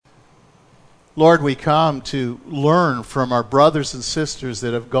Lord, we come to learn from our brothers and sisters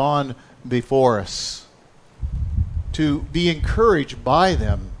that have gone before us, to be encouraged by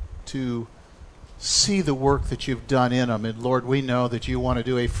them, to see the work that you've done in them. And Lord, we know that you want to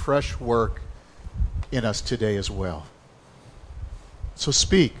do a fresh work in us today as well. So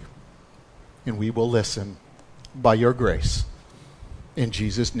speak, and we will listen by your grace. In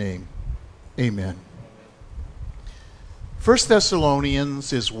Jesus' name, amen. 1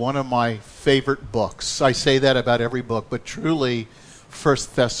 Thessalonians is one of my favorite books. I say that about every book, but truly 1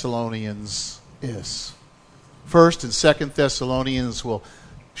 Thessalonians is. 1st and 2nd Thessalonians will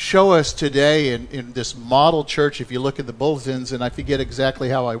show us today in this model church, if you look at the bulletins, and I forget exactly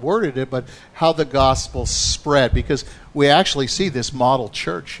how I worded it, but how the gospel spread, because we actually see this model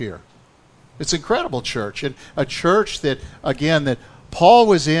church here. It's an incredible church, and a church that, again, that Paul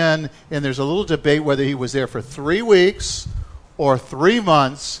was in, and there's a little debate whether he was there for 3 weeks or 3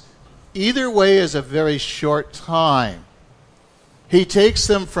 months. Either way is a very short time. He takes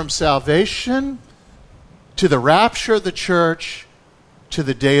them from salvation to the rapture of the church to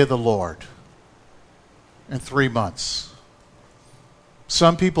the day of the Lord in 3 months.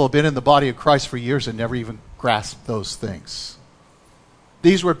 Some people have been in the body of Christ for years and never even grasped those things.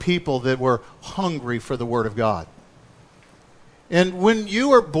 These were people that were hungry for the Word of God. And when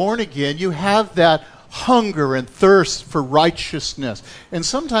you are born again, you have that hunger and thirst for righteousness. And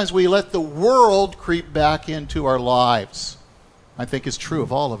sometimes we let the world creep back into our lives. I think it's true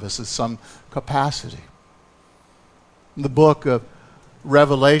of all of us in some capacity. In the book of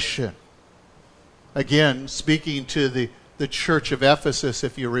Revelation, again, speaking to the church of Ephesus,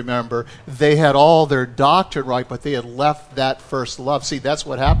 if you remember, they had all their doctrine right, but they had left that first love. See, that's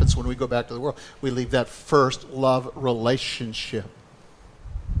what happens when we go back to the world. We leave that first love relationship.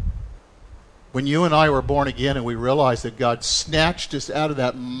 When you and I were born again and we realized that God snatched us out of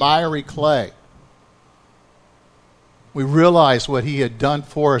that miry clay, we realized what He had done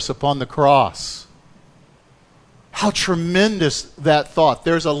for us upon the cross. How tremendous that thought.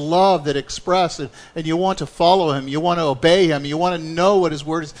 There's a love that expressed, and you want to follow Him, you want to obey Him, you want to know what His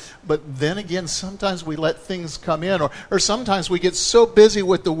Word is. But then again, sometimes we let things come in, or sometimes we get so busy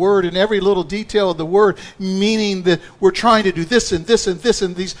with the Word and every little detail of the Word, meaning that we're trying to do this and this and this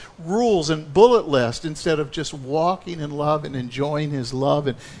and these rules and bullet lists instead of just walking in love and enjoying His love.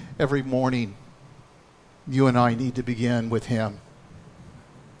 And every morning, you and I need to begin with Him.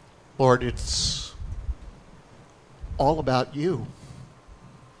 Lord, it's all about you.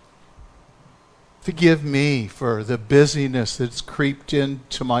 Forgive me for the busyness that's creeped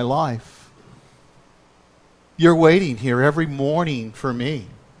into my life. You're waiting here every morning for me.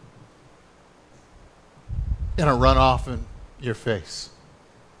 And I run off in your face.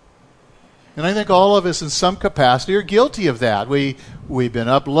 And I think all of us in some capacity are guilty of that. We've been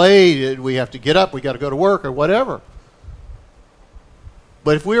up late, we have to get up, we got to go to work or whatever.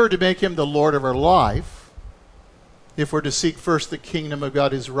 But if we were to make Him the Lord of our life, if we're to seek first the kingdom of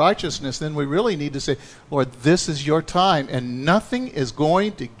God, His righteousness, then we really need to say, Lord, this is your time, and nothing is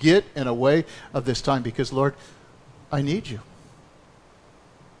going to get in the way of this time because, Lord, I need you.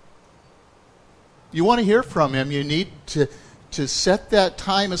 You want to hear from Him, you need to set that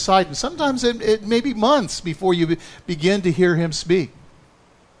time aside. And sometimes it may be months before you begin to hear Him speak.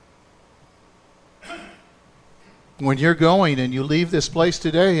 When you're going and you leave this place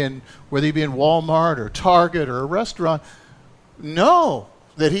today, and whether you be in Walmart or Target or a restaurant, know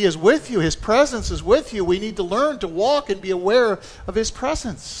that He is with you. His presence is with you. We need to learn to walk and be aware of His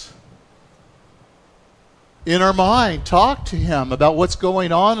presence. In our mind, talk to Him about what's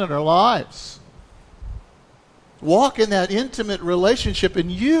going on in our lives. Walk in that intimate relationship,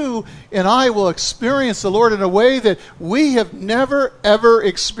 and you and I will experience the Lord in a way that we have never, ever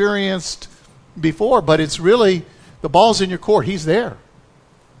experienced before. But it's really, the ball's in your court. He's there.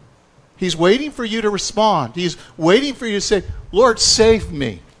 He's waiting for you to respond. He's waiting for you to say, Lord, save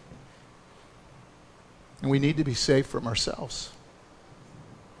me. And we need to be saved from ourselves.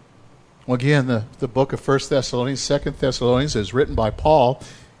 Well, again, the book of 1 Thessalonians, 2 Thessalonians is written by Paul.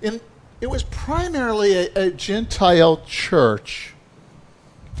 And it was primarily a Gentile church,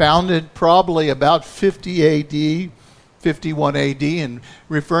 founded probably about 50 A.D., 51 A.D., and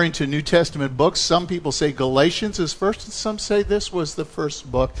referring to New Testament books. Some people say Galatians is first, and some say this was the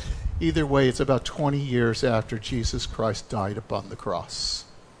first book. Either way, it's about 20 years after Jesus Christ died upon the cross.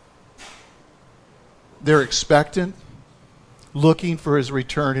 They're expectant, looking for His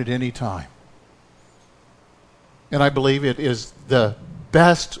return at any time. And I believe it is the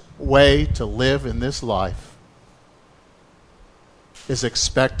best way to live in this life is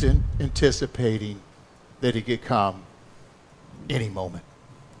expectant, anticipating that He could come any moment.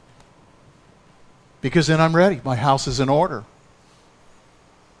 because then I'm ready. My house is in order.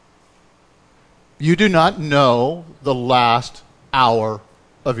 You do not know the last hour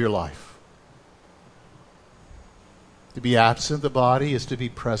of your life. To be absent of the body is to be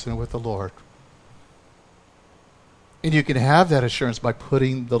present with the Lord. And you can have that assurance by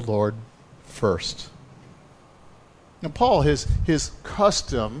putting the Lord first. Now, Paul, his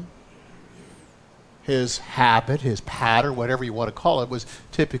custom, his habit, his pattern, whatever you want to call it, was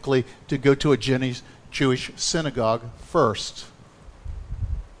typically to go to a Jewish synagogue first.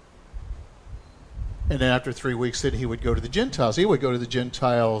 And then after 3 weeks, then he would go to the Gentiles. He would go to the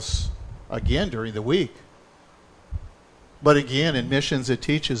Gentiles again during the week. But again, in missions, it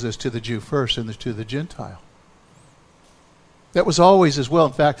teaches us to the Jew first and to the Gentile. That was always as well.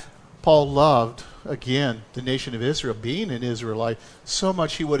 In fact, Paul loved, again, the nation of Israel, being an Israelite, so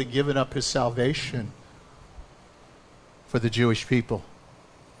much he would have given up his salvation for the Jewish people.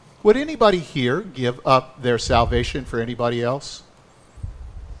 Would anybody here give up their salvation for anybody else?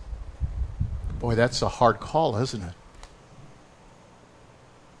 Boy, that's a hard call, isn't it?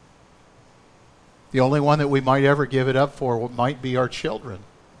 The only one that we might ever give it up for might be our children.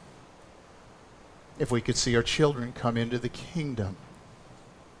 If we could see our children come into the kingdom.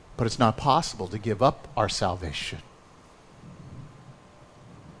 But it's not possible to give up our salvation.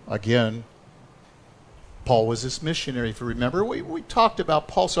 Again, Paul was this missionary. If you remember, we talked about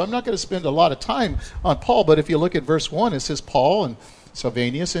Paul, so I'm not going to spend a lot of time on Paul, but if you look at verse 1, it says Paul and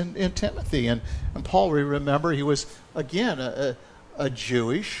Silvanus and Timothy. And Paul, we remember, he was, again, a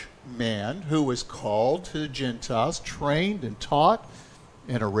Jewish man who was called to the Gentiles, trained and taught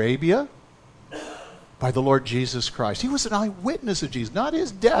in Arabia by the Lord Jesus Christ. He was an eyewitness of Jesus, not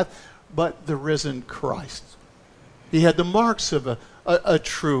his death, but the risen Christ. He had the marks of a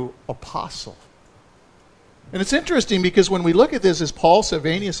true apostle. And it's interesting because when we look at this as Paul,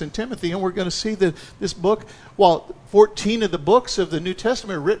 Silvanus, and Timothy, and we're going to see that this book, while 14 of the books of the New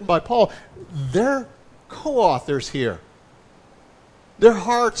Testament are written by Paul, they're co-authors here. Their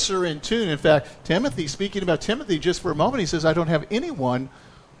hearts are in tune. In fact, Timothy, speaking about Timothy just for a moment, he says, I don't have anyone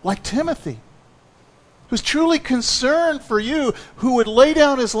like Timothy, who's truly concerned for you, who would lay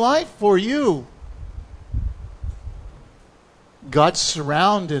down his life for you. God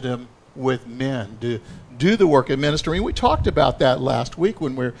surrounded him with men to do the work of ministry. We talked about that last week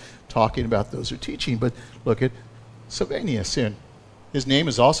when we were talking about those who are teaching. But look at Silvanus. And his name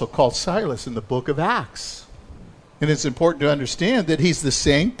is also called Silas in the book of Acts. And it's important to understand that he's the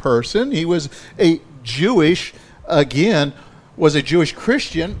same person. He was a Jewish, again, was a Jewish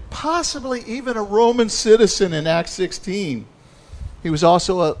Christian, possibly even a Roman citizen in Acts 16. He was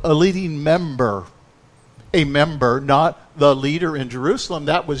also a leading member. A member, not the leader in Jerusalem.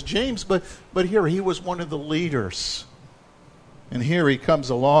 That was James, but here he was one of the leaders. And here he comes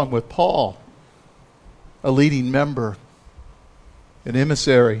along with Paul, a leading member, an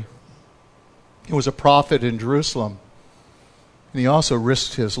emissary. He was a prophet in Jerusalem. And he also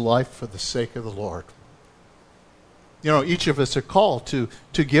risked his life for the sake of the Lord. You know, each of us are called to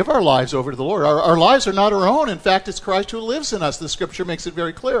give our lives over to the Lord. Our lives are not our own. In fact, it's Christ who lives in us. The Scripture makes it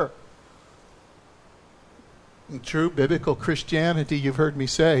very clear. In true biblical Christianity, you've heard me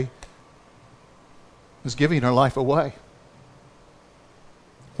say, is giving our life away.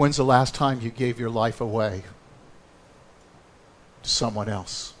 When's the last time you gave your life away to someone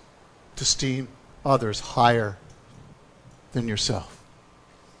else? To esteem others higher than yourself.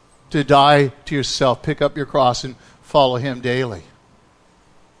 To die to yourself, pick up your cross and follow him daily.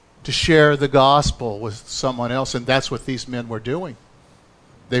 To share the gospel with someone else. And that's what these men were doing.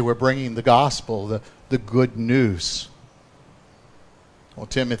 They were bringing the gospel, the good news. Well,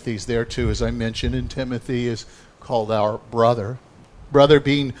 Timothy's there too, as I mentioned, and Timothy is called our brother. Brother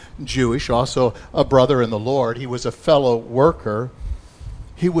being Jewish, also a brother in the Lord. He was a fellow worker.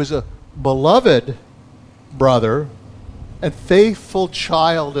 He was a beloved brother and faithful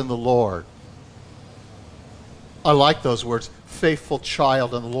child in the Lord. I like those words, faithful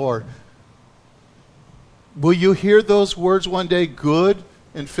child in the Lord. Will you hear those words one day, good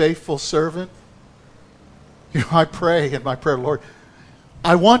and faithful servant? You know, I pray in my prayer, Lord,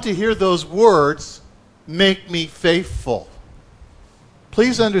 I want to hear those words, make me faithful.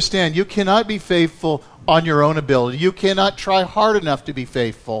 Please understand, you cannot be faithful on your own ability. You cannot try hard enough to be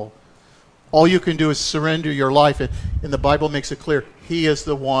faithful. All you can do is surrender your life. And the Bible makes it clear, he is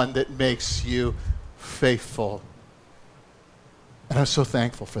the one that makes you faithful. And I'm so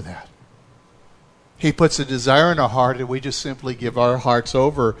thankful for that. He puts a desire in our heart, and we just simply give our hearts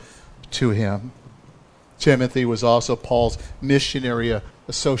over to him. Timothy was also Paul's missionary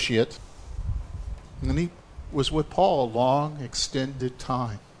associate. And he was with Paul a long, extended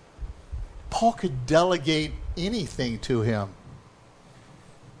time. Paul could delegate anything to him.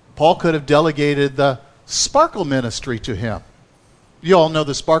 Paul could have delegated the sparkle ministry to him. You all know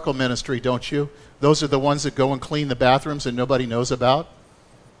the sparkle ministry, don't you? Those are the ones that go and clean the bathrooms and nobody knows about.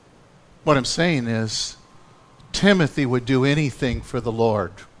 What I'm saying is, Timothy would do anything for the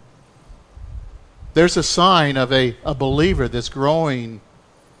Lord. There's a sign of a believer that's growing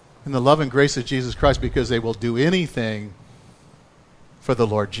in the love and grace of Jesus Christ because they will do anything for the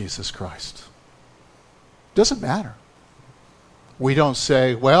Lord Jesus Christ. Doesn't matter. We don't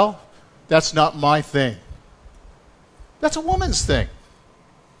say, well, that's not my thing. That's a woman's thing.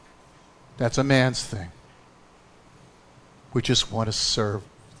 That's a man's thing. We just want to serve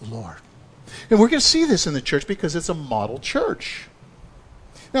the Lord. And we're going to see this in the church because it's a model church.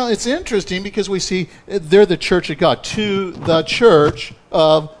 Now, it's interesting because we see they're the church of God, to the church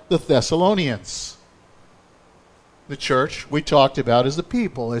of the Thessalonians. The church we talked about is the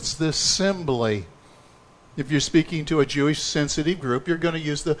people. It's the assembly. If you're speaking to a Jewish sensitive group, you're going to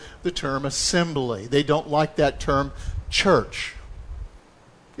use the term assembly. They don't like that term church.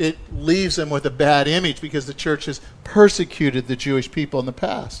 It leaves them with a bad image because the church has persecuted the Jewish people in the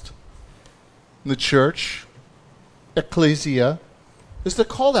past. The church, ecclesia, is the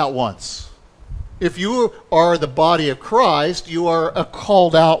called out ones. If you are the body of Christ, you are a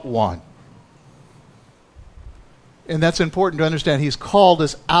called out one. And that's important to understand. He's called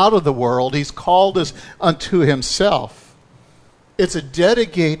us out of the world. He's called us unto himself. It's a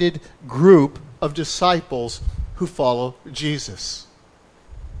dedicated group of disciples who follow Jesus.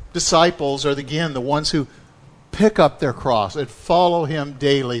 Disciples are, again, the ones who pick up their cross and follow him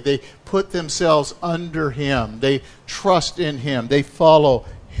daily. They put themselves under him. They trust in him. They follow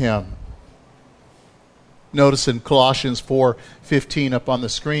him. Notice in Colossians 4:15 up on the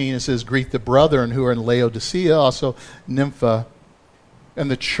screen, it says, greet the brethren who are in Laodicea, also Nympha,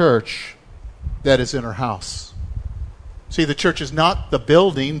 and the church that is in her house. See, the church is not the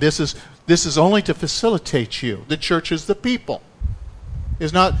building. This is only to facilitate you. The church is the people.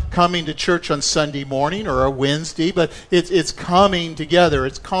 It's not coming to church on Sunday morning or a Wednesday, but it's coming together.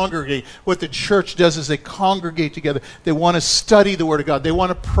 It's congregating. What the church does is they congregate together. They want to study the Word of God. They want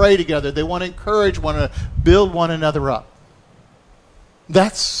to pray together. They want to encourage one another, build one another up.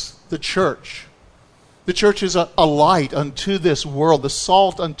 That's the church. The church is a light unto this world, the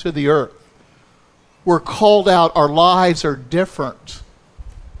salt unto the earth. We're called out. Our lives are different.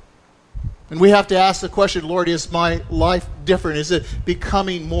 And we have to ask the question, Lord, is my life different? Is it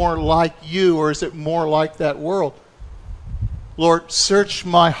becoming more like you, or is it more like that world? Lord, search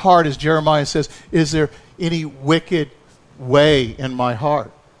my heart, as Jeremiah says. Is there any wicked way in my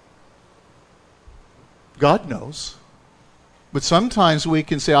heart? God knows. But sometimes we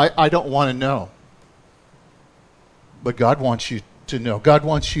can say, I don't want to know. But God wants you to know. God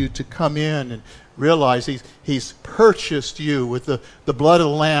wants you to come in and realize He's purchased you with the blood of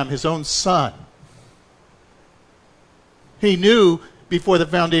the Lamb, His own Son. He knew before the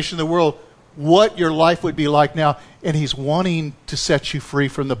foundation of the world what your life would be like now, and He's wanting to set you free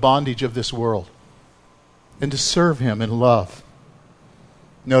from the bondage of this world and to serve Him in love.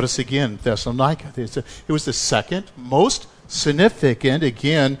 Notice again, Thessalonica. It was the second most significant,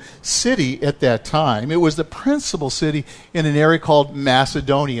 again, city at that time. It was the principal city in an area called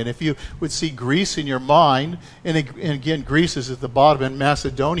Macedonia. And if you would see Greece in your mind, and again, Greece is at the bottom, and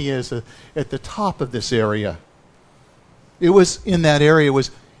Macedonia is at the top of this area. It was in that area.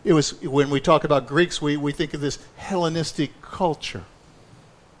 It was when we talk about Greeks, we think of this Hellenistic culture.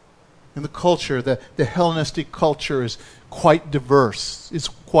 And the culture, the Hellenistic culture is quite diverse. It's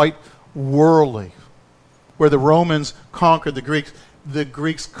quite worldly. Where the Romans conquered the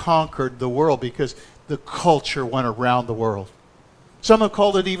Greeks conquered the world because the culture went around the world. Some have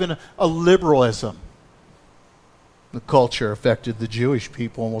called it even a liberalism. The culture affected the Jewish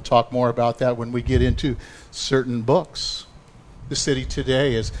people, and we'll talk more about that when we get into certain books. The city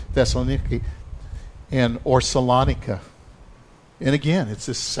today is Thessaloniki or Salonika. And again, it's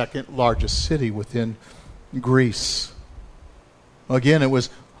the second largest city within Greece. Again,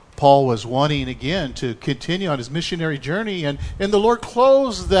 Paul was wanting again to continue on his missionary journey, and the Lord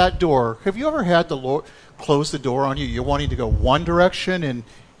closed that door. Have you ever had the Lord close the door on you? You're wanting to go one direction, and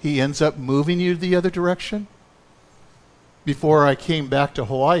He ends up moving you the other direction? Before I came back to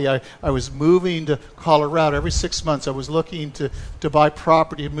Hawaii, I was moving to Colorado. Every 6 months I was looking to buy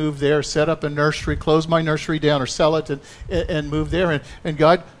property, move there, set up a nursery, close my nursery down or sell it and move there. And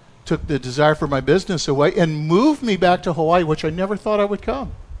God took the desire for my business away and moved me back to Hawaii, which I never thought I would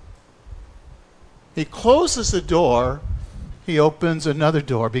come. He closes the door, He opens another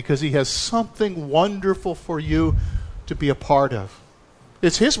door because He has something wonderful for you to be a part of.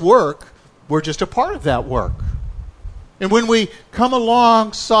 It's His work, We're just a part of that work. And when we come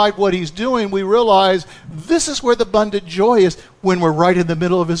alongside what He's doing, we realize this is where the abundant joy is, when we're right in the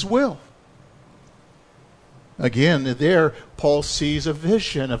middle of His will. Again, there, Paul sees a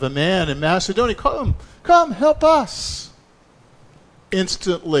vision of a man in Macedonia. Come, help us.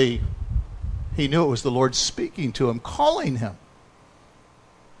 Instantly, he knew it was the Lord speaking to him, calling him.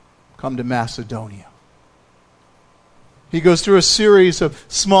 Come to Macedonia. He goes through a series of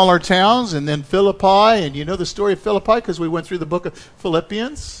smaller towns, and then Philippi, and you know the story of Philippi because we went through the book of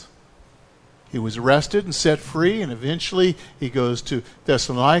Philippians. He was arrested and set free, and eventually he goes to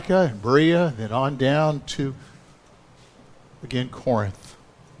Thessalonica and Berea, and then on down to, again, Corinth,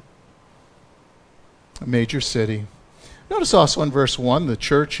 a major city. Notice also in verse 1, the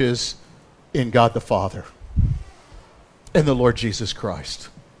church is in God the Father and the Lord Jesus Christ.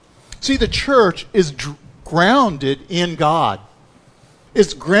 See, the church is grounded in God.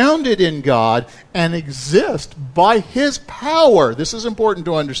 It's grounded in God and exists by His power, this is important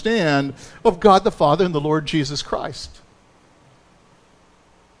to understand, of God the Father and the Lord Jesus Christ.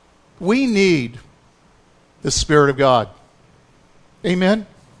 We need the Spirit of God. Amen?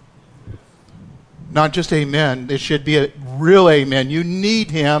 Not just amen, it should be a real amen. You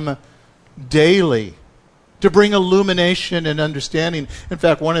need Him daily to bring illumination and understanding. In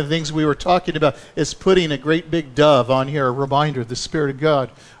fact, one of the things we were talking about is putting a great big dove on here, a reminder of the Spirit of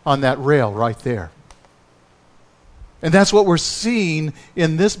God on that rail right there. And that's what we're seeing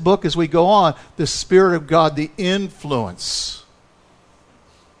in this book as we go on, the Spirit of God, the influence.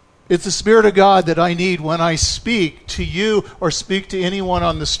 It's the Spirit of God that I need when I speak to you or speak to anyone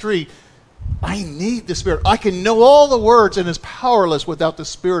on the street. I need the Spirit. I can know all the words and is powerless without the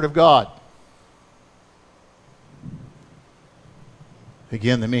Spirit of God.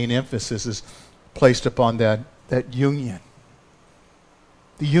 Again, the main emphasis is placed upon that union.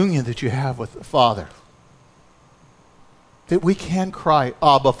 The union that you have with the Father. That we can cry,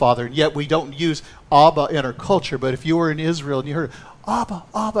 Abba, Father, and yet we don't use Abba in our culture. But if you were in Israel and you heard Abba,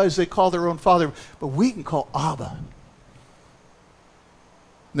 Abba, as they call their own father, but we can call Abba.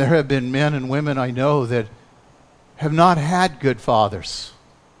 There have been men and women I know that have not had good fathers.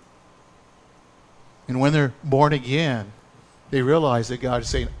 And when they're born again, they realize that God is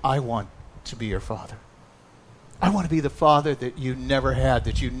saying, I want to be your father. I want to be the father that you never had,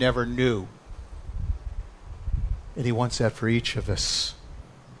 that you never knew. And He wants that for each of us.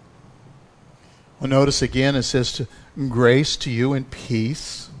 Well, notice again it says to grace to you and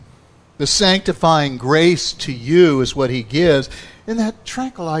peace. The sanctifying grace to you is what He gives. And that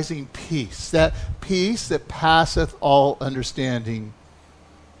tranquilizing peace that passeth all understanding.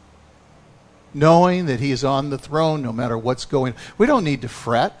 Knowing that He is on the throne no matter what's going on. We don't need to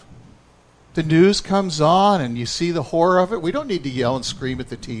fret. The news comes on and you see the horror of it. We don't need to yell and scream at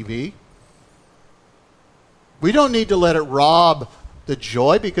the TV. We don't need to let it rob the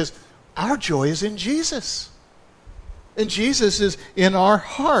joy because our joy is in Jesus. And Jesus is in our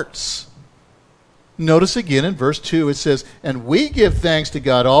hearts. Notice again in verse 2 it says, and we give thanks to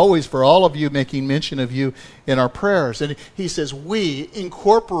God always for all of you, making mention of you in our prayers. And he says we,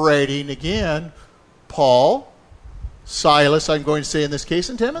 incorporating again Paul, Silas, I'm going to say in this case,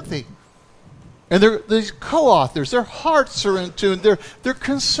 and Timothy. And they're these co-authors. Their hearts are in tune. They're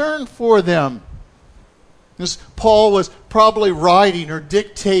concerned for them. As Paul was probably writing or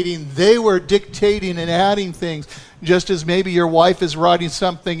dictating, they were dictating and adding things. Just as maybe your wife is writing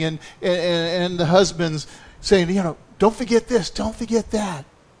something and the husband's saying, don't forget this, don't forget that.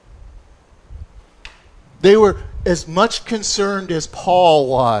 They were as much concerned as Paul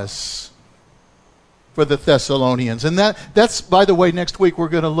was for the Thessalonians. And that's, by the way, next week we're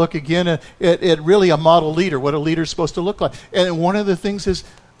going to look again at really a model leader, what a leader is supposed to look like. And one of the things is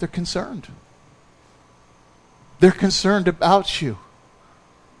they're concerned. They're concerned about you.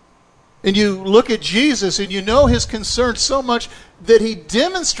 And you look at Jesus and you know His concern so much that He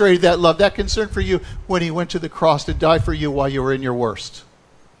demonstrated that love, that concern for you when He went to the cross to die for you while you were in your worst.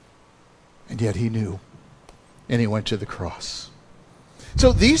 And yet He knew. And He went to the cross.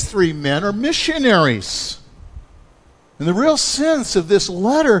 So these three men are missionaries. In the real sense of this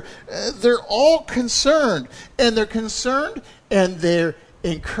letter, they're all concerned. And they're concerned and they're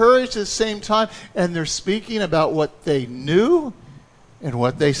encouraged at the same time. And they're speaking about what they knew and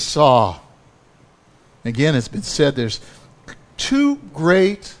what they saw. Again, it's been said there's two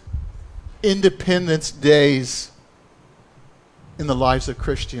great Independence Days in the lives of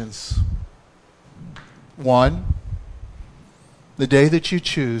Christians. One, the day that you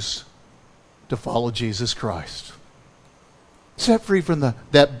choose to follow Jesus Christ. Set free from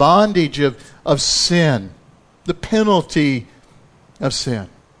that bondage of sin, the penalty of sin.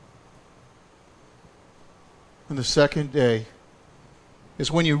 And the second day is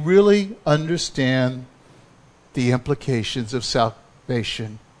when you really understand the implications of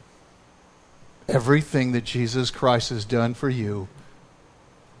salvation. Everything that Jesus Christ has done for you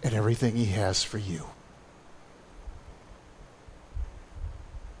and everything He has for you.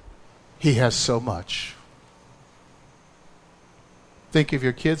 He has so much. Think of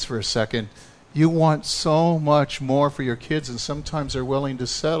your kids for a second. You want so much more for your kids, and sometimes they're willing to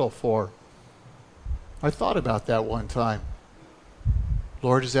settle for. I thought about that one time.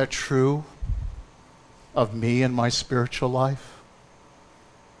 Lord, is that true of me and my spiritual life?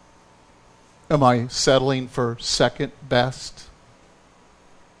 Am I settling for second best?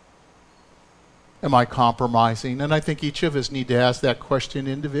 Am I compromising? And I think each of us need to ask that question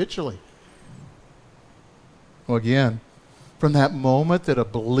individually. Well, again, from that moment that a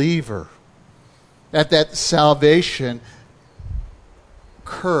believer, at that salvation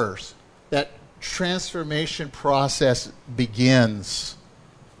occurs, that transformation process begins.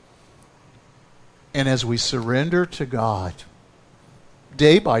 And as we surrender to God,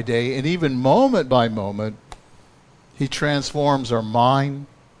 day by day, and even moment by moment, He transforms our mind,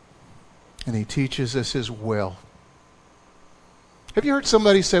 and He teaches us His will. Have you heard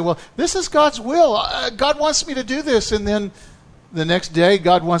somebody say, well, this is God's will. God wants me to do this. And then the next day,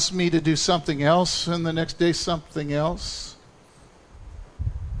 God wants me to do something else. And the next day, something else.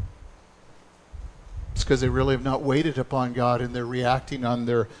 It's because they really have not waited upon God and they're reacting on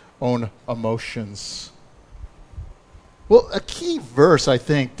their own emotions. Well, a key verse, I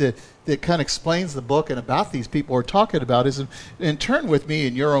think, that kind of explains the book and about these people we're talking about is, and turn with me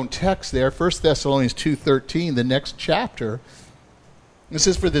in your own text there, 1 Thessalonians 2:13, the next chapter. It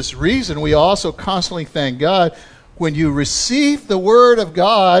says, for this reason, we also constantly thank God. When you receive the word of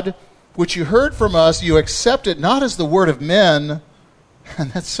God, which you heard from us, you accept it not as the word of men,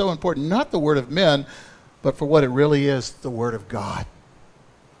 and that's so important, not the word of men, but for what it really is, the word of God,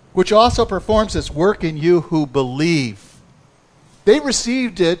 which also performs its work in you who believe. They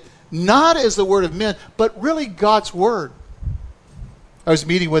received it not as the word of men, but really God's word. I was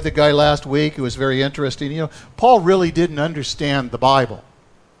meeting with a guy last week who was very interesting. You know, Paul really didn't understand the Bible.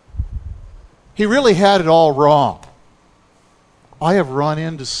 He really had it all wrong. I have run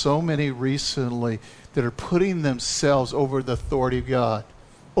into so many recently that are putting themselves over the authority of God,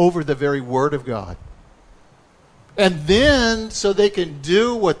 over the very word of God. And then, so they can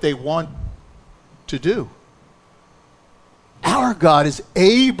do what they want to do. Our God is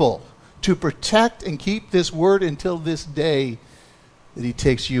able to protect and keep this word until this day that He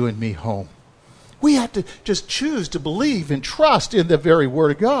takes you and me home. We have to just choose to believe and trust in the very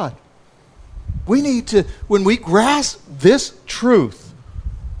word of God. We need to, when we grasp this truth,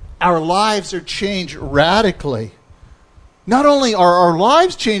 our lives are changed radically. Not only are our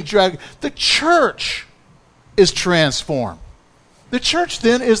lives changed radically, the church is transformed. The church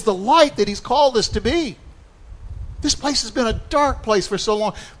then is the light that He's called us to be. This place has been a dark place for so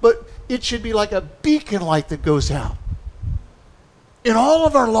long, but it should be like a beacon light that goes out. In all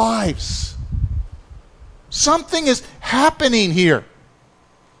of our lives, something is happening here.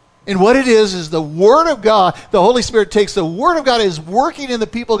 And what it is the Word of God. The Holy Spirit takes the Word of God, is working in the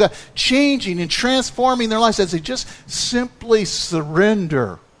people of God, changing and transforming their lives as they just simply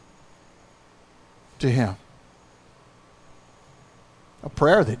surrender to Him. A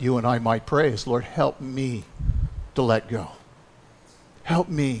prayer that you and I might pray is, Lord, help me to let go. Help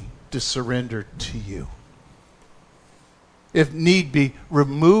me to surrender to You. If need be,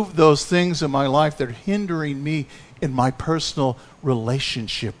 remove those things in my life that are hindering me in my personal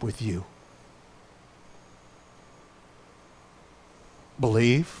relationship with You.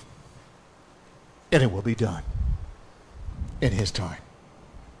 Believe, and it will be done in His time.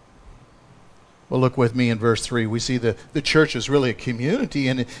 Well, look with me in verse 3. We see the church is really a community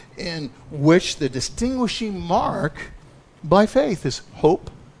in which the distinguishing mark by faith is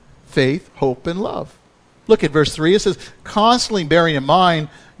hope, faith, hope, and love. Look at verse 3. It says, constantly bearing in mind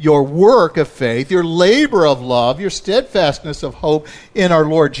your work of faith, your labor of love, your steadfastness of hope in our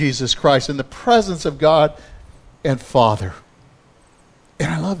Lord Jesus Christ, in the presence of God and Father. And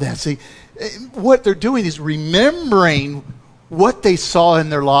I love that. See, what they're doing is remembering what they saw in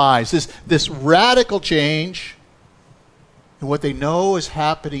their lives, this radical change, and what they know is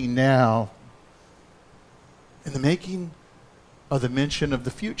happening now in the making of the mention of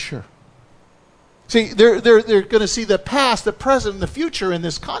the future. See, they're going to see the past, the present, and the future in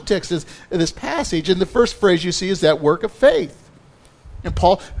this context, in this passage. And the first phrase you see is that work of faith. And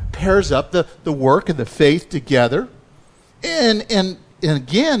Paul pairs up the work and the faith together. And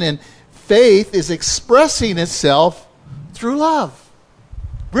again, faith is expressing itself through love.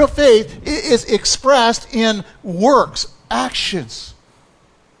 Real faith is expressed in works, actions.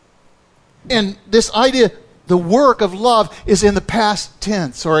 And this idea, the work of love, is in the past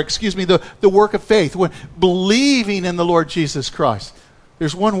tense, or the work of faith, when believing in the Lord Jesus Christ.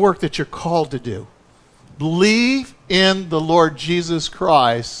 There's one work that you're called to do. Believe in the Lord Jesus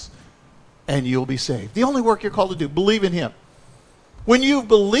Christ, and you'll be saved. The only work you're called to do, believe in Him. When you've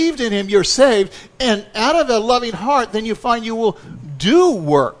believed in Him, you're saved, and out of a loving heart, then you find you will do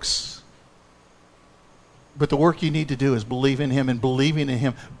works. But the work you need to do is believe in Him, and believing in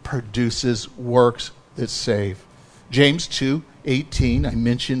Him produces works that save. James 2:18, I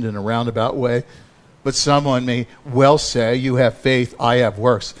mentioned in a roundabout way, but someone may well say, you have faith, I have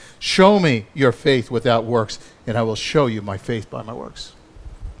works. Show me your faith without works, and I will show you my faith by my works.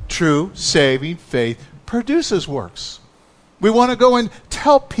 True saving faith produces works. We want to go and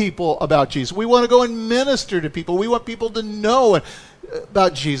tell people about Jesus. We want to go and minister to people. We want people to know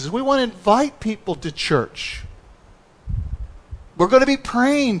about Jesus. We want to invite people to church. We're going to be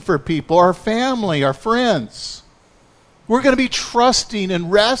praying for people, our family, our friends. We're going to be trusting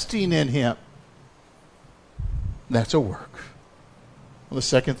and resting in Him. That's a work. Well, the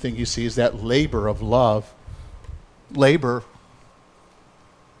second thing you see is that labor of love. Labor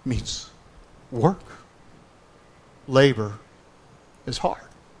means work. Labor is hard.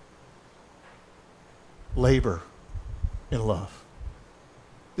 Labor in love.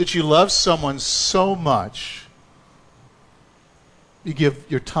 That you love someone so much, you give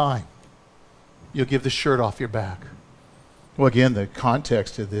your time. You'll give the shirt off your back. Well, again, the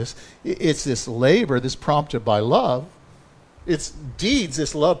context of this, it's this labor, this prompted by love. It's deeds.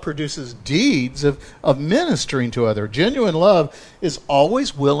 This love produces deeds of ministering to others. Genuine love is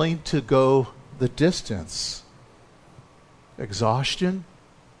always willing to go the distance. Exhaustion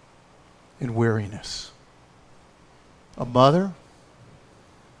and weariness. A mother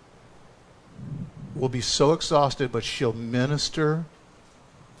will be so exhausted, but she'll minister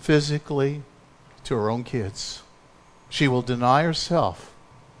physically to her own kids. She will deny herself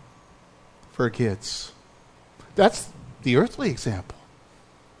for her kids. That's the earthly example.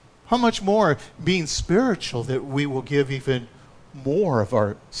 How much more being spiritual that we will give even more of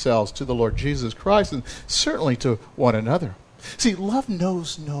ourselves to the Lord Jesus Christ, and certainly to one another. See, love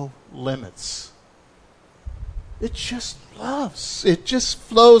knows no limits. It just loves. It just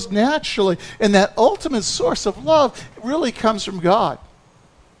flows naturally. And that ultimate source of love really comes from God.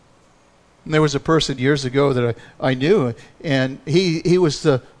 And there was a person years ago that I knew, and he was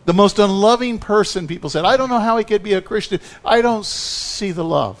the most unloving person. People said, I don't know how he could be a Christian. I don't see the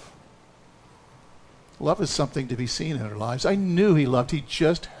love. Love is something to be seen in our lives. I knew he loved. He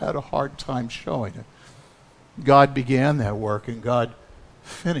just had a hard time showing it. God began that work, and God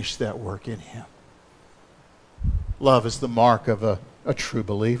finished that work in him. Love is the mark of a true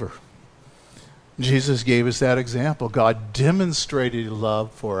believer. Jesus gave us that example. God demonstrated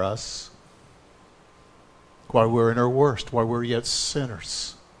love for us while we're in our worst, while we're yet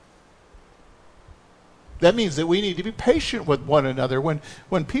sinners. That means that we need to be patient with one another.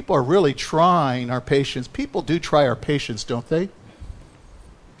 When people are really trying our patience, people do try our patience, don't they?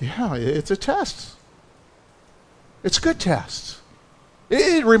 Yeah, it's a test. It's a good test.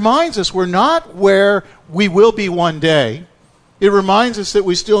 It reminds us we're not where we will be one day. It reminds us that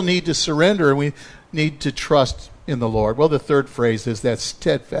we still need to surrender and we need to trust in the Lord. Well, the third phrase is that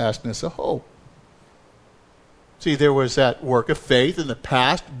steadfastness of hope. See, there was that work of faith in the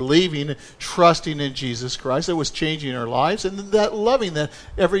past, believing, trusting in Jesus Christ that was changing our lives, and that loving, that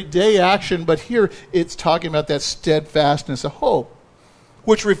everyday action. But here it's talking about that steadfastness of hope,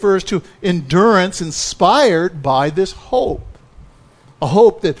 which refers to endurance inspired by this hope. A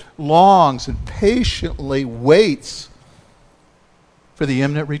hope that longs and patiently waits for the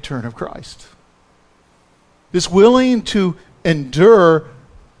imminent return of Christ. This willing to endure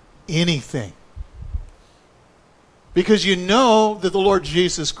anything. Because you know that the Lord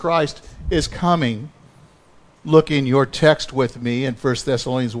Jesus Christ is coming. Look in your text with me in 1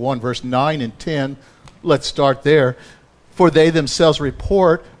 Thessalonians 1, verse 9 and 10. Let's start there. For they themselves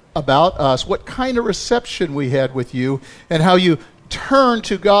report about us what kind of reception we had with you, and how you turned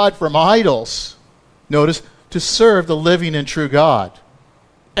to God from idols. Notice, to serve the living and true God,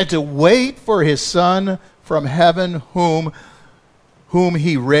 and to wait for his Son from heaven, whom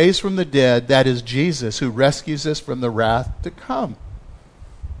he raised from the dead, that is Jesus, who rescues us from the wrath to come.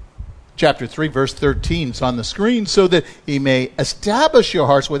 Chapter 3, verse 13 is on the screen, so that he may establish your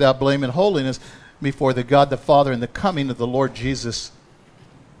hearts without blame and holiness before the God the Father in the coming of the Lord Jesus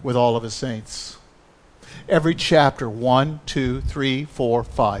with all of his saints. Every chapter, 1, 2, 3, 4,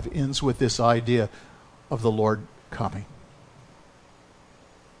 5, ends with this idea of the Lord coming.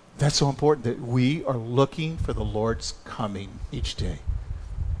 That's so important that we are looking for the Lord's coming each day.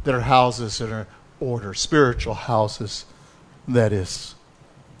 That our houses are in order, spiritual houses, that is.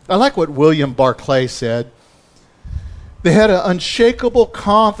 I like what William Barclay said. They had an unshakable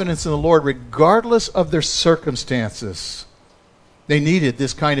confidence in the Lord regardless of their circumstances. They needed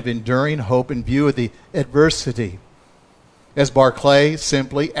this kind of enduring hope in view of the adversity. As Barclay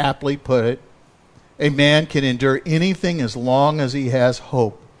simply, aptly put it, a man can endure anything as long as he has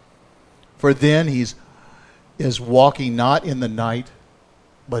hope. For then he is walking not in the night,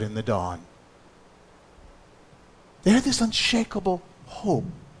 but in the dawn. They had this unshakable hope.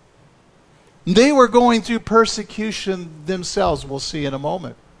 They were going through persecution themselves, we'll see in a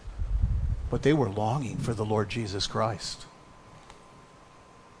moment. But they were longing for the Lord Jesus Christ.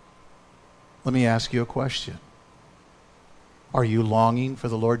 Let me ask you a question. Are you longing for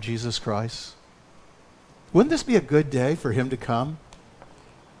the Lord Jesus Christ? Wouldn't this be a good day for him to come?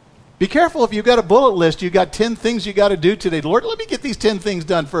 Be careful if you've got a bullet list, you've got 10 things you got to do today. Lord, let me get these 10 things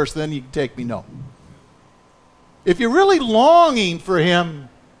done first, then you can take me. No. If you're really longing for him,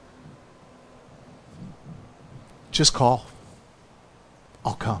 just call.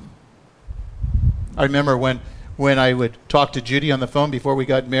 I'll come. I remember when I would talk to Judy on the phone before we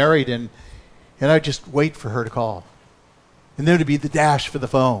got married, and I'd just wait for her to call. And there to be the dash for the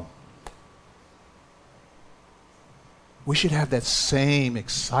phone. We should have that same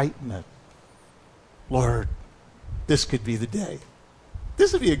excitement. Lord, this could be the day.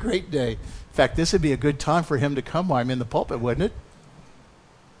 This would be a great day. In fact, this would be a good time for him to come while I'm in the pulpit, wouldn't it?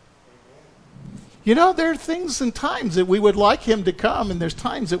 You know, there are things and times that we would like him to come, and there's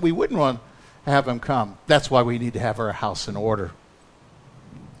times that we wouldn't want to have him come. That's why we need to have our house in order.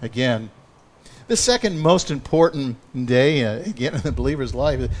 Again, the second most important day, again, in the believer's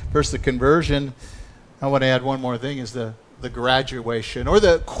life, first the conversion. I want to add one more thing, is the graduation or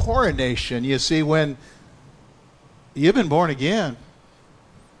the coronation. You see, when you've been born again,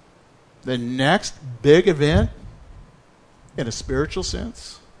 the next big event in a spiritual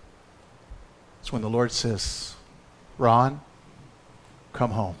sense is when the Lord says, Ron,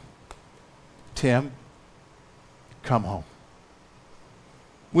 come home. Tim, come home.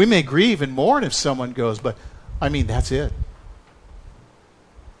 We may grieve and mourn if someone goes, but I mean, that's it.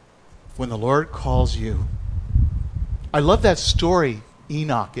 When the Lord calls you. I love that story,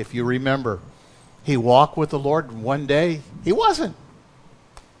 Enoch, if you remember. He walked with the Lord, and one day he wasn't.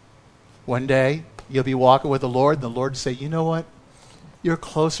 One day you'll be walking with the Lord, and the Lord will say, you know what? You're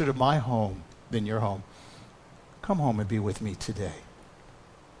closer to my home than your home. Come home and be with me today.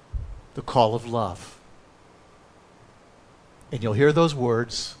 The call of love. And you'll hear those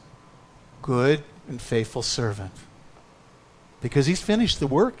words, good and faithful servant. Because he's finished the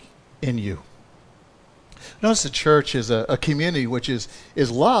work in you. Notice the church is a community which is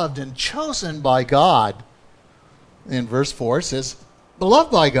loved and chosen by God. In verse 4 it says,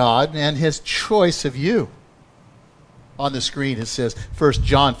 beloved by God and his choice of you. On the screen it says, 1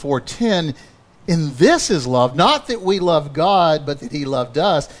 John 4:10, in this is love, not that we love God, but that he loved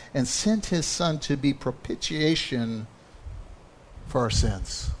us and sent his Son to be propitiation for our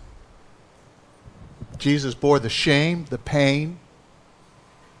sins. Jesus bore the shame, the pain,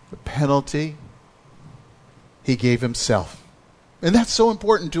 the penalty. He gave himself. And that's so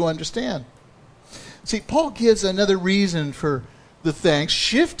important to understand. See, Paul gives another reason for the thanks,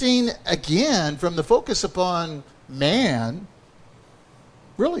 shifting again from the focus upon man,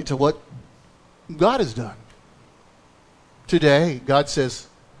 really to what God has done. Today, God says,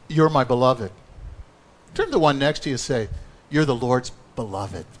 you're my beloved. Turn to the one next to you and say, you're the Lord's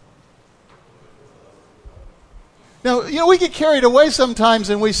beloved. Now, you know, we get carried away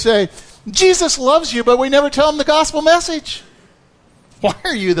sometimes and we say, Jesus loves you, but we never tell him the gospel message. Why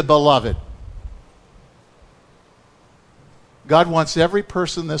are you the beloved? God wants every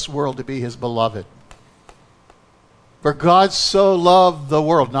person in this world to be his beloved. For God so loved the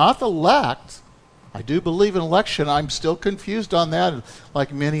world, not the elect. I do believe in election. I'm still confused on that,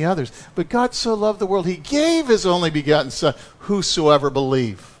 like many others. But God so loved the world, he gave his only begotten Son, whosoever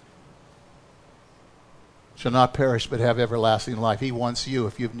believe shall not perish but have everlasting life. He wants you,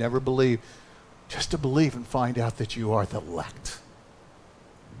 if you've never believed, just to believe and find out that you are the elect.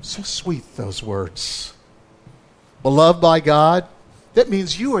 So sweet, those words. Beloved by God, that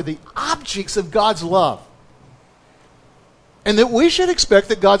means you are the objects of God's love. And that we should expect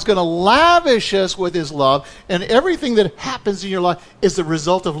that God's going to lavish us with his love, and everything that happens in your life is the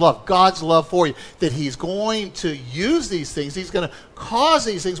result of love, God's love for you. That he's going to use these things, he's going to cause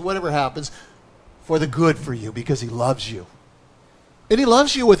these things, whatever happens, for the good for you, because he loves you. And he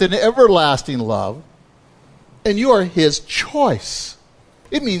loves you with an everlasting love, and you are his choice.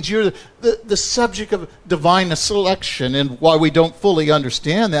 It means you're the subject of divine selection. And while we don't fully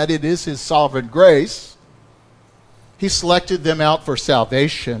understand that, it is His sovereign grace. He selected them out for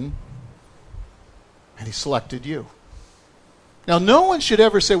salvation. And He selected you. Now, no one should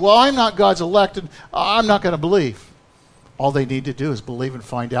ever say, well, I'm not God's elect and I'm not going to believe. All they need to do is believe and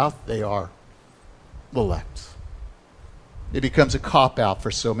find out they are elect. It becomes a cop-out for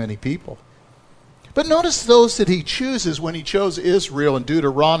so many people. But notice those that He chooses when He chose Israel in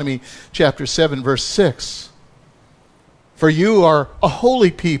Deuteronomy chapter 7, verse 6. For you are a holy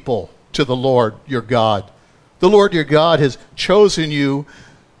people to the Lord your God. The Lord your God has chosen you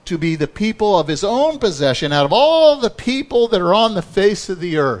to be the people of His own possession out of all the people that are on the face of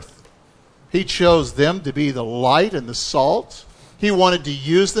the earth. He chose them to be the light and the salt. He wanted to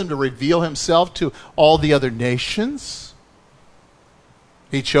use them to reveal Himself to all the other nations.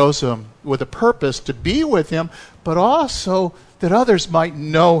 He chose them with a purpose to be with Him, but also that others might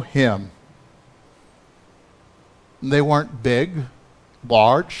know Him. They weren't big,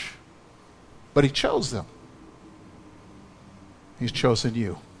 large, but He chose them. He's chosen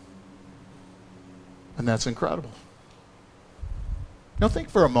you. And that's incredible. Now think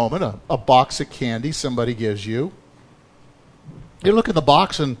for a moment, a box of candy somebody gives you. You look in the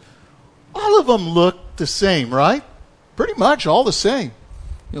box and all of them look the same, right? Pretty much all the same.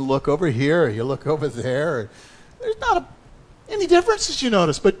 You look over here, you look over there. There's not any differences you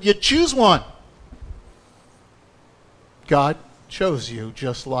notice, but you choose one. God chose you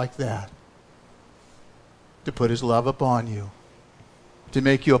just like that. To put His love upon you. To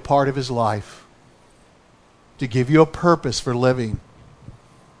make you a part of His life. To give you a purpose for living.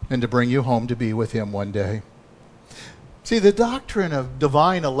 And to bring you home to be with Him one day. See, the doctrine of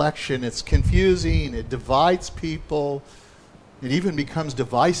divine election, it's confusing. It divides people. It even becomes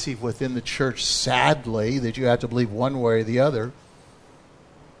divisive within the church, sadly, that you have to believe one way or the other.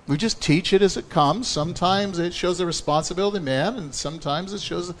 We just teach it as it comes. Sometimes it shows the responsibility of man, and sometimes it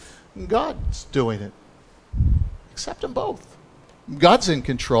shows God's doing it. Accept them both. God's in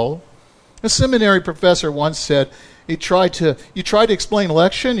control. A seminary professor once said, you try to explain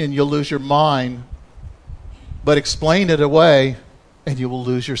election and you'll lose your mind, but explain it away and you will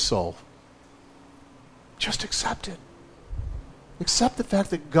lose your soul. Just accept it. Accept the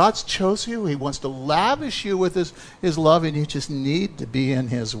fact that God's chose you. He wants to lavish you with His love, and you just need to be in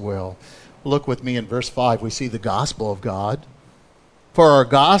His will. Look with me in verse 5. We see the gospel of God. For our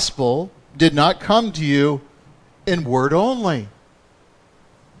gospel did not come to you in word only.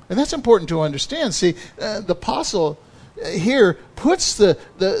 And that's important to understand. See, the apostle here puts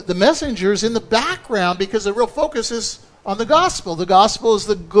the messengers in the background because the real focus is on the gospel. The gospel is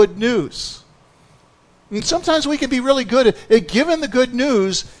the good news. And sometimes we can be really good at giving the good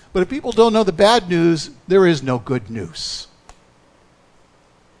news, but if people don't know the bad news, there is no good news.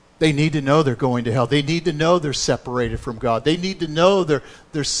 They need to know they're going to hell. They need to know they're separated from God. They need to know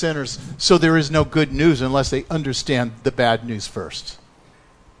they're sinners. So there is no good news unless they understand the bad news first.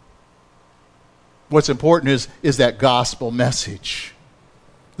 What's important is that gospel message.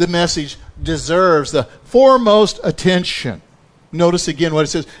 The message deserves the foremost attention. Notice again what it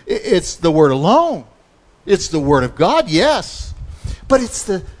says. It's the word alone. It's the Word of God, yes. But it's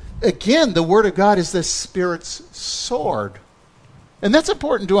the Word of God is the Spirit's sword. And that's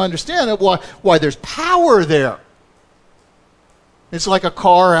important to understand why there's power there. It's like a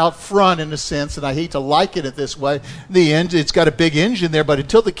car out front in a sense, and I hate to liken it this way. It's got a big engine there, but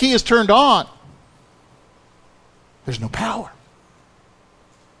until the key is turned on, there's no power.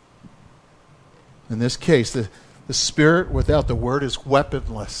 In this case, the Spirit without the Word is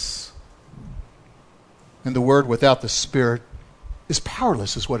weaponless. And the Word without the Spirit is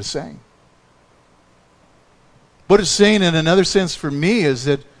powerless, is what it's saying. What it's saying in another sense for me is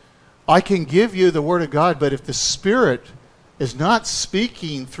that I can give you the Word of God, but if the Spirit is not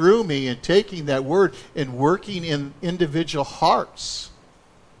speaking through me and taking that Word and working in individual hearts,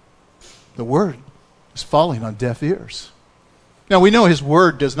 the Word is falling on deaf ears. Now, we know His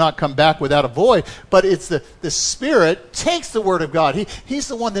Word does not come back without a void, but it's the Spirit takes the Word of God. He's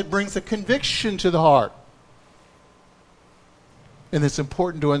the one that brings the conviction to the heart. And it's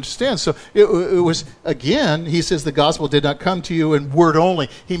important to understand. So it was, again, he says the gospel did not come to you in word only.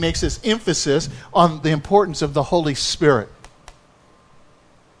 He makes this emphasis on the importance of the Holy Spirit.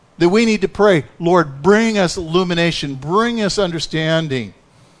 That we need to pray, Lord, bring us illumination, bring us understanding.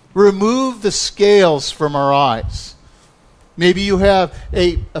 Remove the scales from our eyes. Maybe you have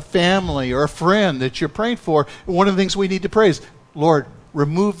a family or a friend that you're praying for. One of the things we need to pray is, Lord,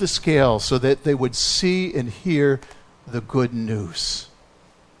 remove the scales so that they would see and hear the good news.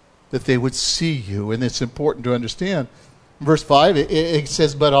 That they would see you. And it's important to understand Verse 5, it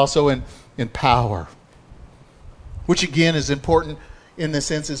says, but also in power. Which again is important in the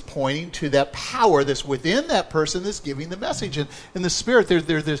sense is pointing to that power that's within that person that's giving the message. And in the Spirit,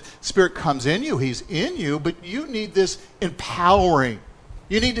 the Spirit comes in you. He's in you, but you need this empowering.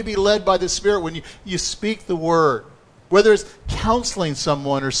 You need to be led by the Spirit when you speak the word. Whether it's counseling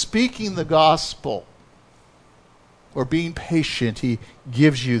someone or speaking the gospel or being patient, he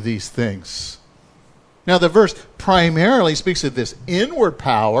gives you these things. Now the verse primarily speaks of this inward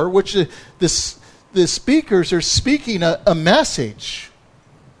power, which the speakers are speaking a message.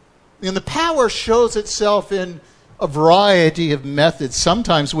 And the power shows itself in a variety of methods.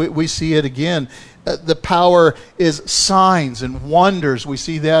 Sometimes we see it again. The power is signs and wonders. We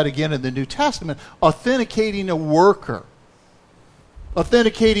see that again in the New Testament. Authenticating a worker.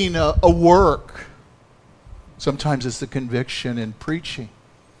 Authenticating a work. Sometimes it's the conviction in preaching.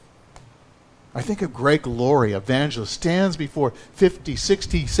 I think of Greg Laurie, evangelist, stands before 50,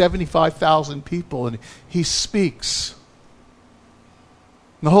 60, 75,000 people and he speaks.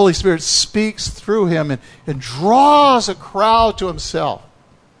 And the Holy Spirit speaks through him and draws a crowd to himself.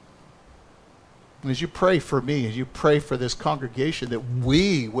 And as you pray for me, as you pray for this congregation, that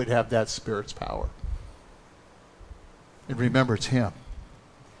we would have that Spirit's power. And remember, it's him.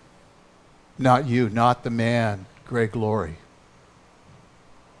 Not you, not the man, Greg Laurie,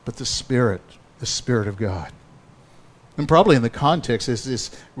 but the Spirit of God. And probably in the context is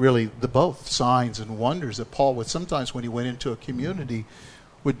this really the both signs and wonders that Paul would sometimes, when he went into a community,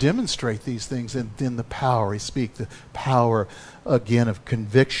 would demonstrate these things, and then the power, he speak the power again of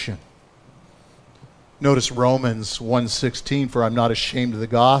conviction. Notice Romans 1:16, for I'm not ashamed of the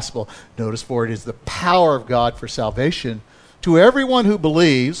gospel. Notice, for it is the power of God for salvation to everyone who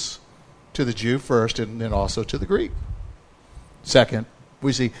believes, to the Jew first and then also to the Greek. Second,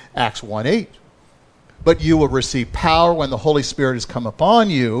 we see Acts 1:8. But you will receive power when the Holy Spirit has come upon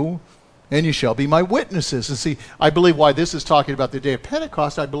you, and you shall be my witnesses. And see, I believe why this is talking about the day of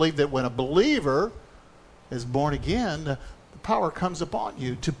Pentecost, I believe that when a believer is born again, the power comes upon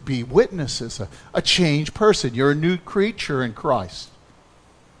you to be witnesses, a changed person. You're a new creature in Christ.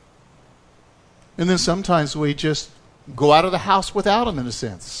 And then sometimes we just go out of the house without him, in a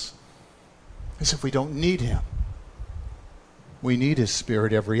sense, as if we don't need him. We need his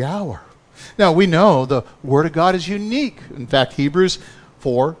Spirit every hour. Now, we know the Word of God is unique. In fact, Hebrews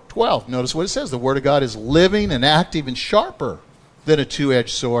 4:12. Notice what it says. The Word of God is living and active and sharper than a two-edged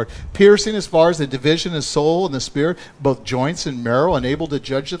sword, piercing as far as the division of soul and the spirit, both joints and marrow, and able to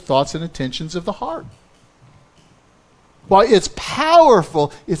judge the thoughts and intentions of the heart. While it's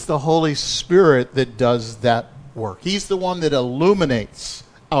powerful, it's the Holy Spirit that does that work. He's the one that illuminates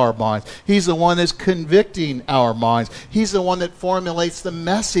our minds. He's the one that's convicting our minds. He's the one that formulates the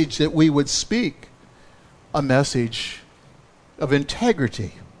message that we would speak. A message of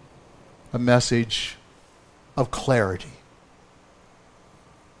integrity. A message of clarity.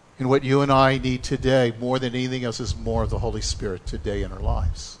 And what you and I need today, more than anything else, is more of the Holy Spirit today in our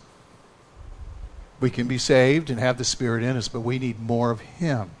lives. We can be saved and have the Spirit in us, but we need more of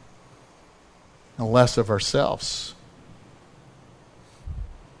him and less of ourselves.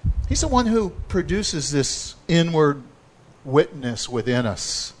 He's the one who produces this inward witness within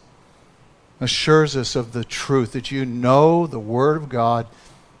us. Assures us of the truth, that you know the Word of God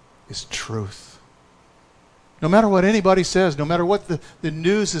is truth. No matter what anybody says, no matter what the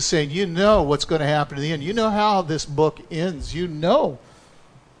news is saying, you know what's going to happen in the end. You know how this book ends. You know.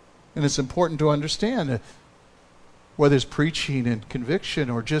 And it's important to understand whether it's preaching and conviction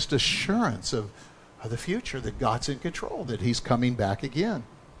or just assurance of the future, that God's in control, that he's coming back again.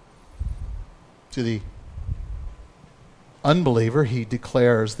 To the unbeliever, he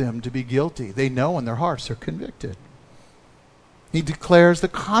declares them to be guilty. They know in their hearts they're convicted. He declares the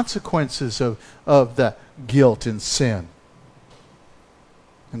consequences of that guilt and sin.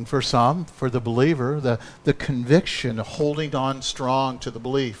 And for some, for the believer, the conviction of holding on strong to the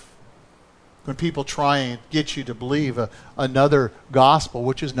belief. When people try and get you to believe another gospel,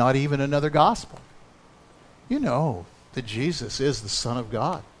 which is not even another gospel. You know that Jesus is the Son of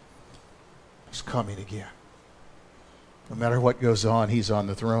God. He's coming again. No matter what goes on, he's on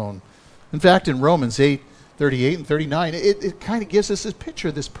the throne. In fact, in Romans 8:38 and 39, it kind of gives us this picture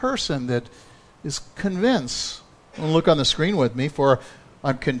of this person that is convinced. Look on the screen with me. For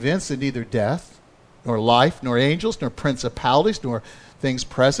I'm convinced that neither death, nor life, nor angels, nor principalities, nor things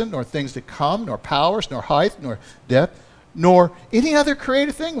present, nor things to come, nor powers, nor height, nor depth, nor any other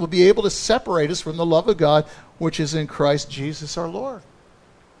created thing will be able to separate us from the love of God, which is in Christ Jesus our Lord.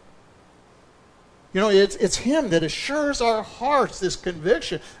 It's Him that assures our hearts this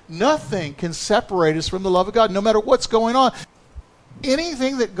conviction. Nothing can separate us from the love of God, no matter what's going on.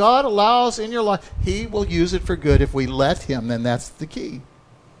 Anything that God allows in your life, He will use it for good if we let Him, then that's the key.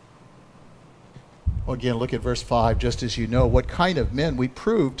 Well, again, look at verse 5. Just as you know what kind of men we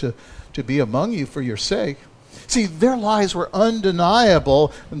proved to be among you for your sake. See, their lives were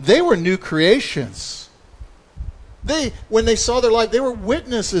undeniable. They were new creations. When they saw their life, they were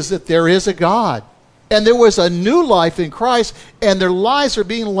witnesses that there is a God. And there was a new life in Christ, and their lives are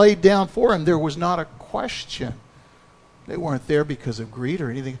being laid down for Him. There was not a question. They weren't there because of greed or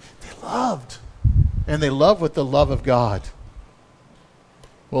anything. They loved. And they loved with the love of God.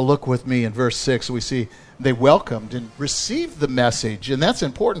 Well, look with me in verse 6. We see they welcomed and received the message. And that's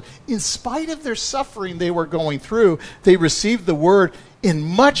important. In spite of their suffering they were going through, they received the word in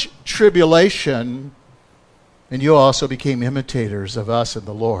much tribulation. And you also became imitators of us and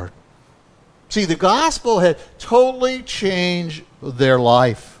the Lord. See, the gospel had totally changed their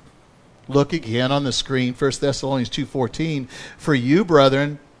life. Look again on the screen, 1 Thessalonians 2:14. For you,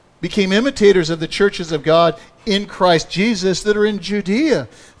 brethren, became imitators of the churches of God in Christ Jesus that are in Judea.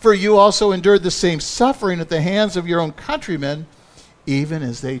 For you also endured the same suffering at the hands of your own countrymen, even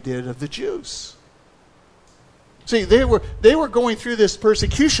as they did of the Jews. See, they were going through this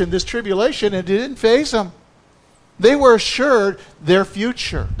persecution, this tribulation, and it didn't faze them. They were assured their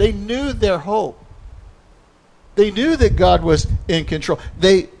future. They knew their hope. They knew that God was in control.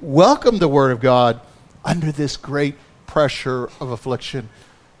 They welcomed the Word of God under this great pressure of affliction.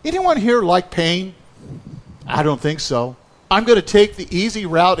 Anyone here like pain? I don't think so. I'm going to take the easy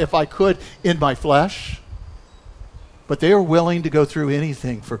route if I could in my flesh. But they are willing to go through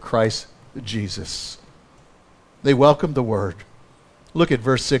anything for Christ Jesus. They welcomed the Word. Look at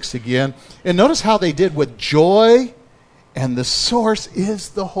verse 6 again. And notice how they did with joy, and the source is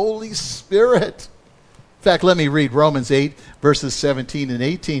the Holy Spirit. In fact, let me read Romans 8, verses 17 and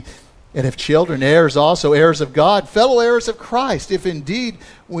 18. And if children, heirs also, heirs of God, fellow heirs of Christ, if indeed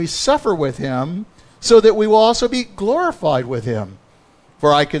we suffer with Him, so that we will also be glorified with Him.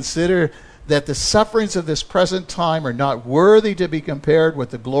 For I consider that the sufferings of this present time are not worthy to be compared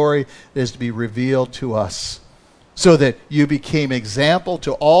with the glory that is to be revealed to us. So that you became example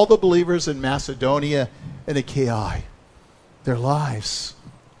to all the believers in Macedonia and Achaia. Their lives.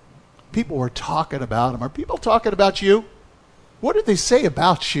 People were talking about them. Are people talking about you? What did they say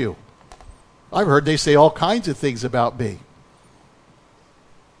about you? I've heard they say all kinds of things about me.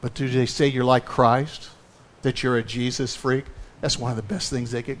 But do they say you're like Christ? That you're a Jesus freak? That's one of the best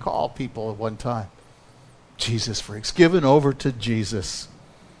things they could call people at one time. Jesus freaks. Given over to Jesus.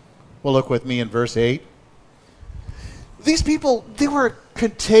 Well, look with me in verse 8. These people, they were a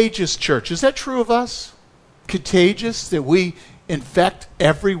contagious church. Is that true of us? Contagious, that we infect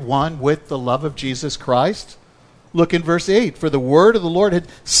everyone with the love of Jesus Christ? Look in verse 8. For the word of the Lord had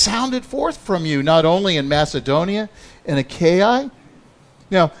sounded forth from you, not only in Macedonia and Achaia.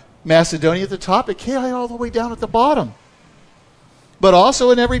 Now, Macedonia at the top, Achaia all the way down at the bottom. But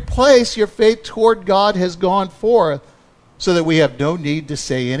also in every place your faith toward God has gone forth, so that we have no need to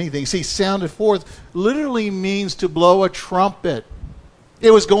say anything. See, sounded forth literally means to blow a trumpet.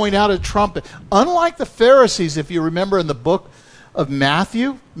 It was going out a trumpet. Unlike the Pharisees, if you remember in the book of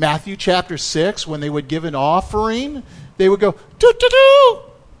Matthew chapter 6, when they would give an offering, they would go, doo-doo-doo.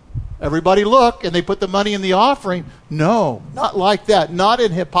 Everybody look, and they put the money in the offering. No, not like that. Not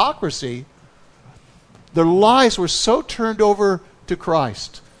in hypocrisy. Their lives were so turned over to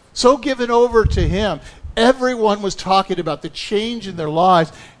Christ, so given over to Him. Everyone was talking about the change in their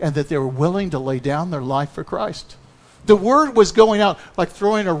lives and that they were willing to lay down their life for Christ. The word was going out like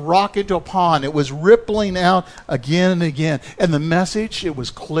throwing a rock into a pond. It was rippling out again and again. And the message, it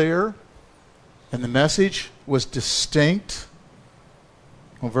was clear. And the message was distinct.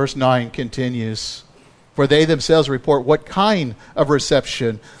 Well, verse 9 continues. For they themselves report what kind of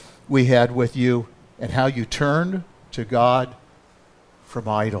reception we had with you and how you turned to God from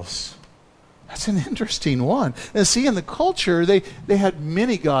idols. That's an interesting one. And see, in the culture, they had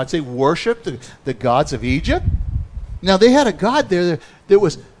many gods. They worshipped the gods of Egypt. Now, they had a god there that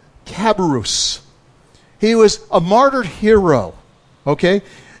was Cabarus. He was a martyred hero. Okay?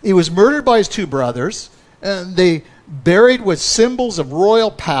 He was murdered by his two brothers. And they buried with symbols of royal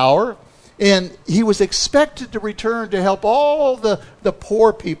power. And he was expected to return to help all the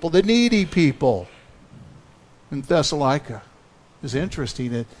poor people, the needy people in Thessalonica. It's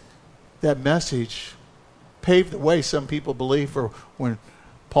interesting that message paved the way, some people believe, for when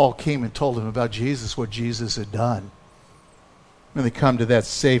Paul came and told them about Jesus, what Jesus had done. And they come to that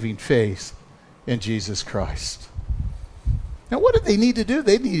saving faith in Jesus Christ. Now, what did they need to do?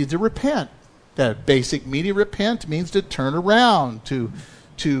 They needed to repent. That basic meaning, repent, means to turn around, to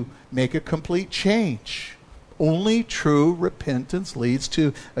make a complete change. Only true repentance leads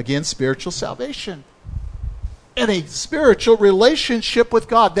to, again, spiritual salvation. And a spiritual relationship with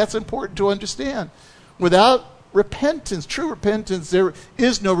God. That's important to understand. Without repentance, true repentance, there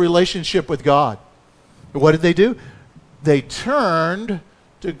is no relationship with God. What did they do? They turned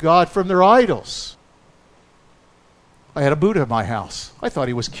to God from their idols. I had a Buddha in my house. I thought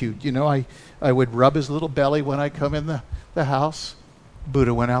he was cute. You know, I would rub his little belly when I come in the house.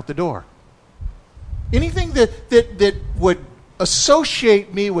 Buddha went out the door. Anything that would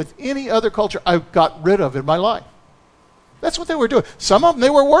associate me with any other culture, I got rid of in my life. That's what they were doing. Some of them they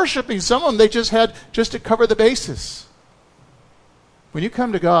were worshiping. Some of them they just had just to cover the bases. When you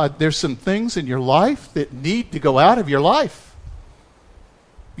come to God, there's some things in your life that need to go out of your life.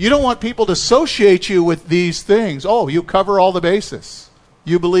 You don't want people to associate you with these things. Oh, you cover all the bases.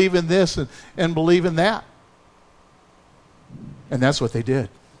 You believe in this and believe in that. And that's what they did.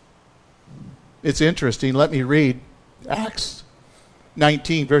 It's interesting. Let me read Acts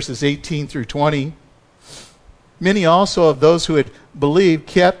 19, verses 18 through 20. Many also of those who had believed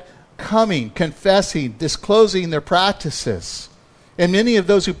kept coming, confessing, disclosing their practices. And many of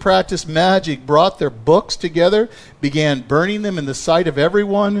those who practiced magic brought their books together, began burning them in the sight of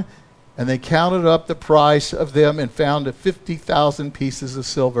everyone, and they counted up the price of them and found 50,000 pieces of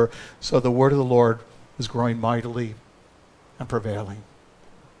silver. So the word of the Lord was growing mightily and prevailing.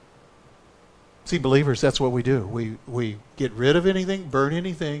 See, believers, that's what we do. We get rid of anything, burn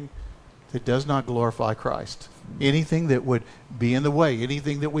anything that does not glorify Christ. Anything that would be in the way,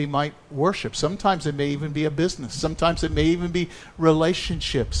 anything that we might worship. Sometimes it may even be a business. Sometimes it may even be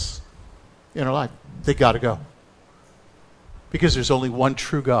relationships in our life. They got to go. Because there's only one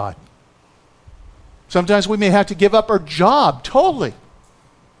true God. Sometimes we may have to give up our job totally.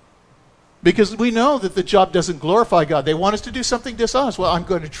 Because we know that the job doesn't glorify God. They want us to do something dishonest. Well, I'm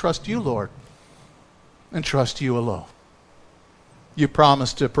going to trust you, Lord. And trust you alone. You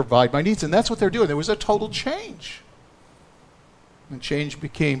promised to provide my needs. And that's what they're doing. There was a total change. And change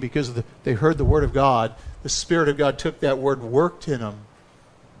became because they heard the word of God. The Spirit of God took that word, worked in them,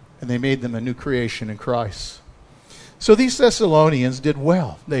 and they made them a new creation in Christ. So these Thessalonians did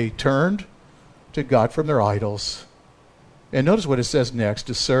well. They turned to God from their idols. And notice what it says next,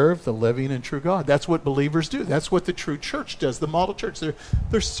 to serve the living and true God. That's what believers do. That's what the true church does, the model church.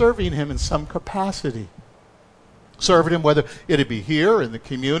 They're serving Him in some capacity. Serving Him, whether it be here in the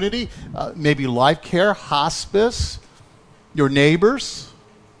community, maybe life care, hospice, your neighbors.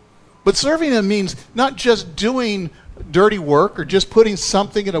 But serving Him means not just doing dirty work or just putting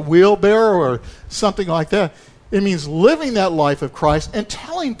something in a wheelbarrow or something like that. It means living that life of Christ and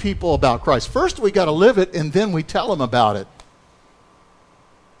telling people about Christ. First we got to live it, and then we tell them about it.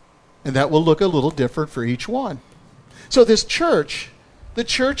 And that will look a little different for each one. So this church, the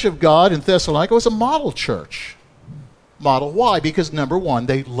church of God in Thessalonica, was a model church. Model why? Because number one,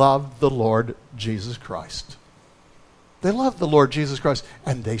 they loved the Lord Jesus Christ. They loved the Lord Jesus Christ,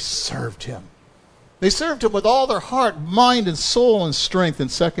 and they served Him. They served Him with all their heart, mind, and soul and strength.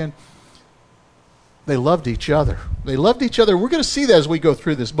 And second, they loved each other. They loved each other. We're going to see that as we go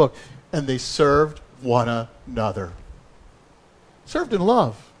through this book. And they served one another. Served in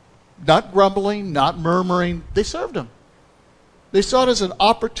love. Not grumbling, not murmuring. They served Him. They saw it as an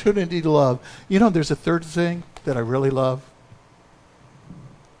opportunity to love. You know, there's a third thing that I really love.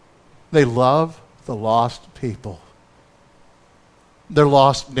 They love the lost people. Their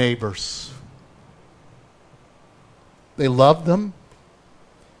lost neighbors. They loved them,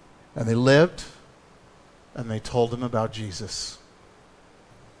 and they lived, and they told them about Jesus.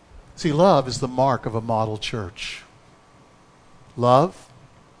 See, love is the mark of a model church. Love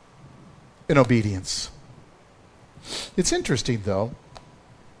and obedience. It's interesting, though.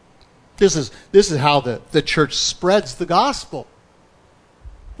 This is how the church spreads the gospel.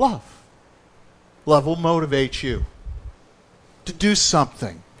 Love. Love will motivate you to do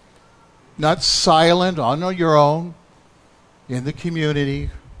something. Not silent on your own, in the community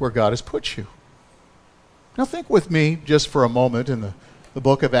where God has put you. Now think with me just for a moment in the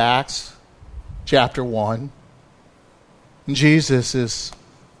book of Acts, chapter 1. Jesus is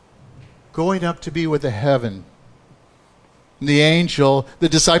going up to be with the heaven. The angel, the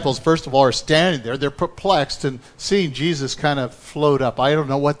disciples, first of all, are standing there. They're perplexed and seeing Jesus kind of float up. I don't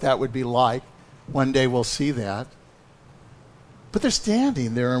know what that would be like. One day we'll see that. But they're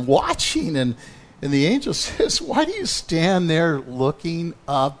standing there and watching, and the angel says, why do you stand there looking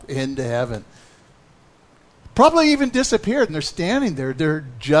up into heaven? Probably even disappeared, and they're standing there. They're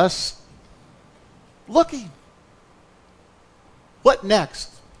just looking. What next?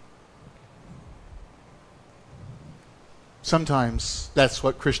 Sometimes that's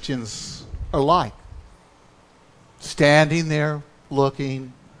what Christians are like. Standing there,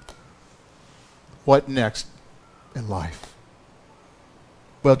 looking, what next in life?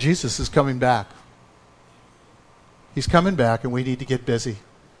 Well, Jesus is coming back. He's coming back, and we need to get busy.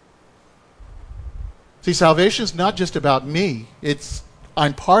 See, salvation is not just about me.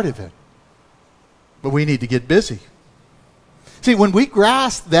 I'm part of it. But we need to get busy. See, when we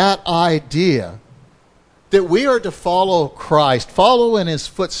grasp that idea that we are to follow Christ, follow in his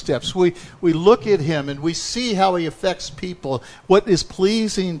footsteps, we look at him and we see how he affects people, what is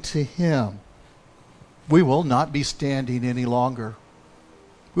pleasing to him, we will not be standing any longer.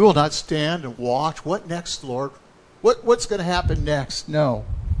 We will not stand and watch. What next, Lord? What's going to happen next? No.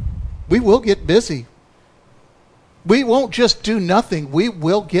 We will get busy. We won't just do nothing. We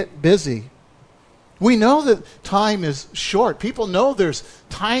will get busy. We know that time is short. People know there's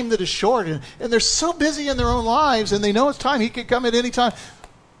time that is short, and they're so busy in their own lives, and they know it's time. He could come at any time.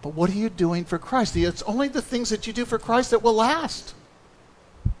 But what are you doing for Christ? It's only the things that you do for Christ that will last.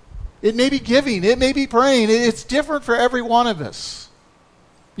 It may be giving. It may be praying. It's different for every one of us.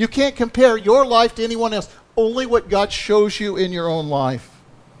 You can't compare your life to anyone else. Only what God shows you in your own life.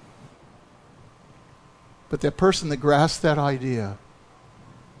 But that person that grasps that idea,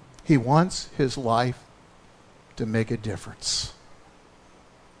 he wants his life to make a difference.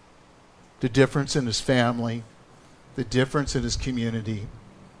 The difference in his family, the difference in his community,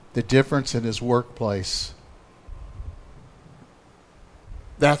 the difference in his workplace.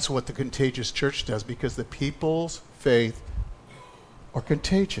 That's what the contagious church does, because the people's faith are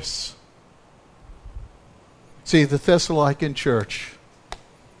contagious. See, the Thessalonican church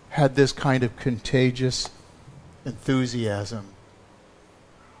had this kind of contagious enthusiasm.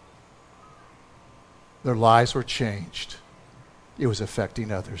 Their lives were changed. It was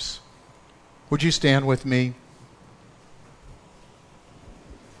affecting others. Would you stand with me?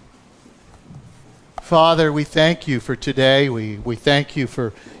 Father, we thank you for today. We thank you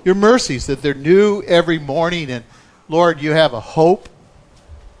for your mercies, that they're new every morning. And Lord, you have a hope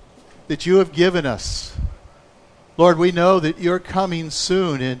that you have given us. Lord, we know that you're coming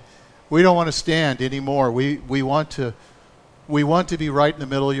soon, and we don't want to stand anymore. We want to be right in the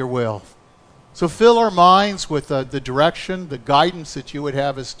middle of your will. So fill our minds with the direction, the guidance that you would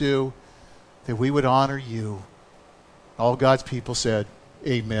have us do, that we would honor you. All God's people said,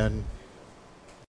 amen.